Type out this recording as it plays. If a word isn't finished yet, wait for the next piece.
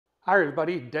Hi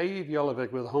everybody, Dave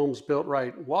Yelovic with Homes Built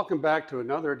Right. Welcome back to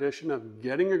another edition of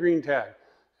Getting a Green Tag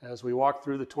as we walk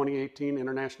through the 2018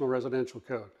 International Residential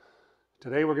Code.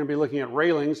 Today we're going to be looking at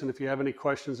railings, and if you have any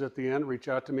questions at the end, reach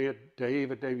out to me at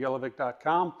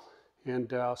dave@daveyelovic.com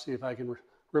and I'll see if I can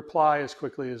reply as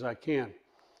quickly as I can.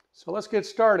 So let's get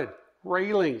started.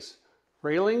 Railings.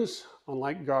 Railings,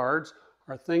 unlike guards,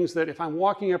 are things that if I'm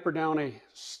walking up or down a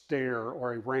stair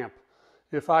or a ramp,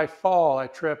 if I fall, I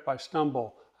trip, I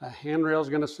stumble, a handrail is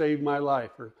going to save my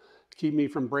life or keep me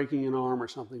from breaking an arm or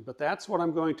something. But that's what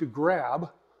I'm going to grab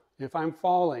if I'm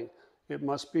falling. It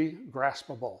must be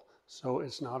graspable. So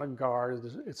it's not a guard,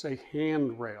 it's a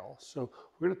handrail. So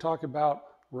we're going to talk about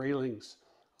railings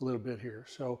a little bit here.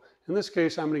 So in this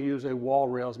case, I'm going to use a wall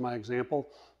rail as my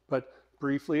example. But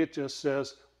briefly, it just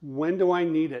says, when do I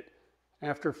need it?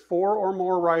 After 4 or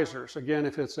more risers. Again,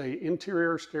 if it's an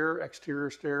interior stair,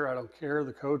 exterior stair, I don't care.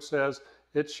 The code says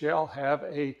it shall have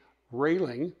a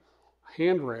railing,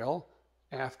 handrail,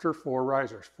 after 4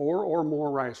 risers, 4 or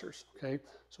more risers, okay?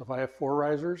 So if I have 4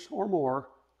 risers or more,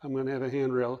 I'm going to have a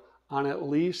handrail on at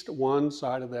least one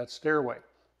side of that stairway,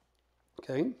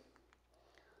 okay?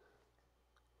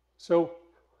 So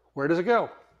where does it go?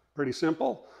 Pretty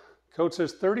simple. Code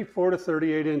says 34 to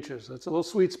 38 inches. That's a little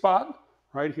sweet spot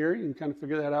right here. You can kind of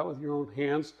figure that out with your own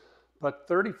hands. But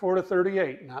 34 to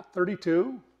 38, not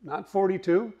 32, not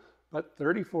 42, but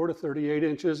 34 to 38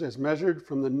 inches as measured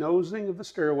from the nosing of the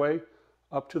stairway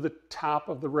up to the top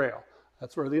of the rail.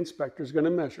 That's where the inspector is going to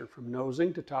measure, from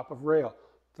nosing to top of rail,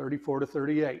 34 to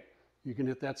 38. You can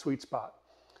hit that sweet spot.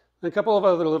 And a couple of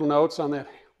other little notes on that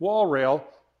wall rail.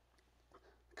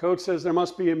 The code says there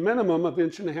must be a minimum of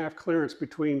 1.5 inch clearance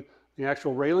between the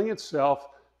actual railing itself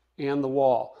and the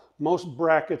wall. Most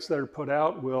brackets that are put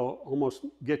out will almost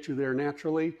get you there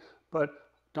naturally, but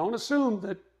don't assume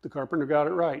that the carpenter got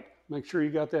it right. Make sure you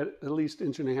got that at least 1.5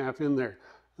 inch in there.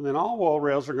 And then all wall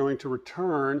rails are going to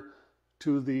return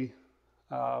to the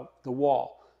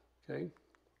wall, okay?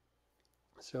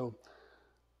 So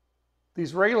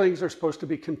these railings are supposed to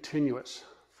be continuous.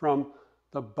 From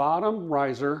the bottom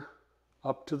riser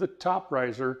up to the top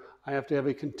riser, I have to have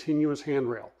a continuous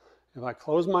handrail. If I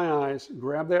close my eyes,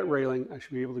 grab that railing, I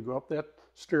should be able to go up that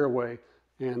stairway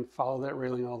and follow that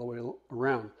railing all the way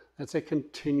around. That's a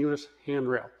continuous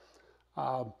handrail.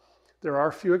 There are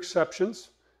a few exceptions.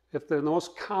 If the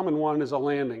most common one is a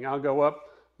landing, I'll go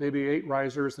up maybe 8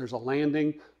 risers, there's a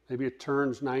landing, maybe it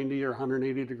turns 90 or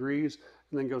 180 degrees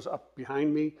and then goes up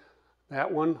behind me.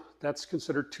 That one, that's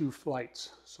considered 2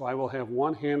 flights. So I will have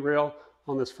one handrail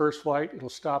on this first flight, it'll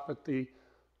stop at the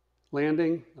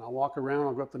landing, I'll walk around,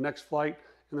 I'll go up the next flight,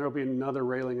 and there'll be another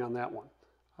railing on that one.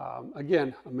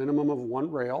 Again, a minimum of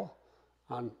 1 rail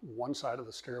on one side of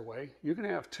the stairway. You can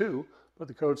have 2, but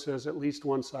the code says at least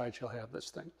one side shall have this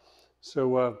thing.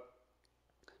 So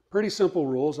pretty simple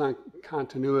rules on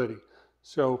continuity.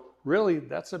 So really,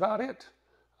 that's about it.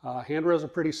 Handrails are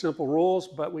pretty simple rules,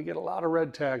 but we get a lot of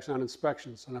red tags on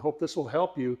inspections, and I hope this will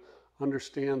help you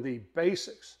understand the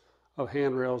basics of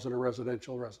handrails in a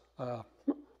residential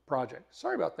project.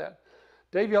 Sorry about that.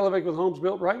 Dave Yelovic with Homes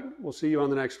Built Right. We'll see you on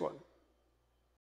the next one.